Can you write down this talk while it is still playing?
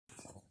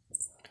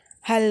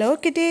Hello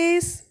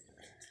kitties!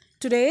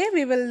 Today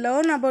we will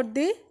learn about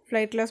the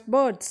flightless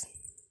birds.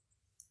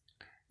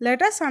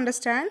 Let us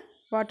understand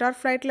what are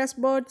flightless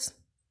birds.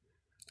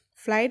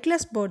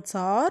 Flightless birds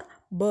are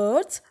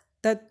birds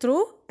that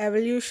through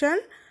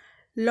evolution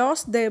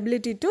lost the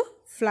ability to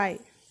fly.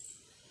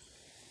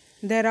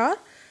 There are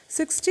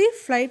 60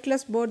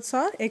 flightless birds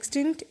are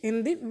extinct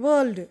in the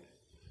world.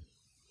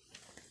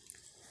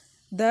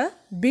 The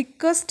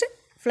biggest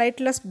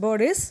flightless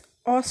bird is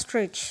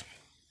ostrich.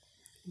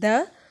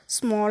 The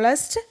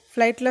smallest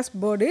flightless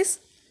bird is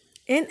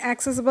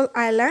inaccessible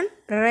island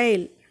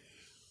rail.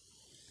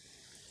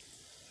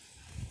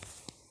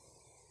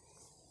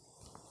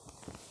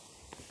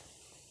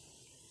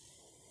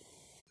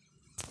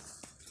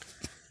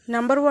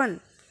 Number 1.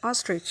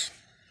 Ostrich.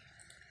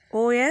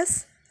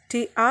 Ostrich.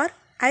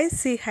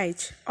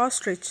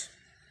 Ostrich.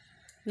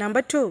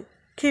 Number 2.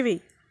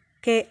 Kiwi.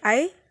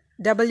 Kiwi.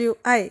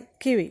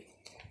 Kiwi.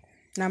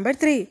 Number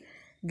 3.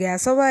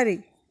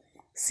 Cassowary.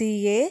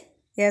 Cassowary.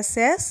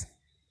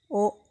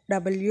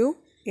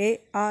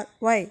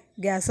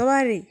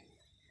 Cassowary.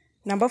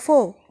 Number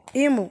 4.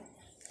 Emu.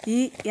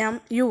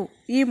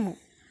 Emu.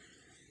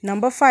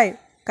 Number 5.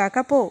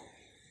 Kakapo.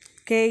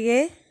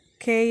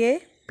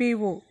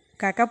 Kapo.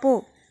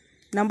 Kakapo.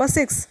 Number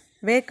 6.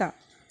 Weka.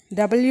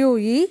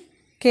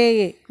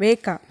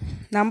 Weka.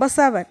 Number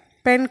 7.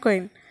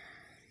 Penguin.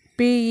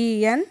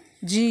 Penguin.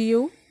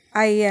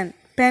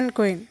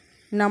 Penguin.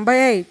 Number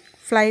 8.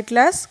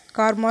 Flightless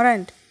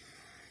cormorant.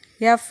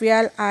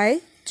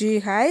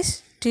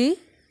 Flightless.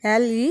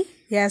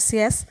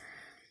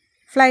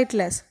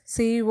 Flightless.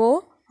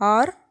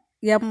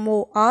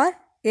 Cormorant.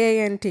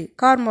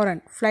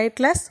 Cormorant.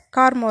 Flightless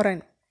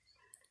cormorant.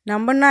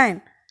 Number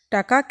 9.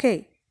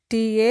 Takake.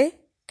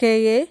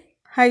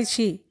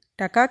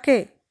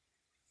 Takake.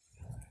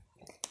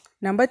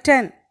 Number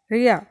 10.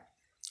 Rhea.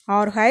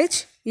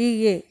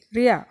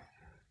 Rhea.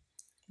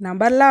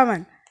 Number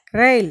 11.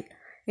 Rail.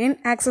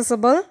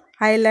 Inaccessible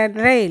island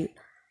rail.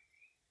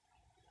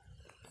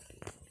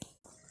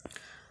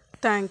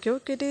 Thank you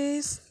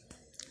kitties.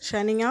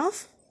 Shining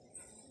off.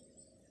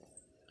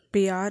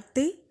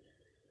 Aarthi.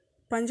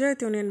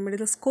 Panchayat Union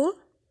Middle School,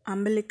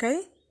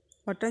 Ambilikai,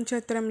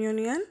 Oddanchatram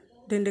Union,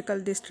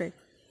 Dindigul District.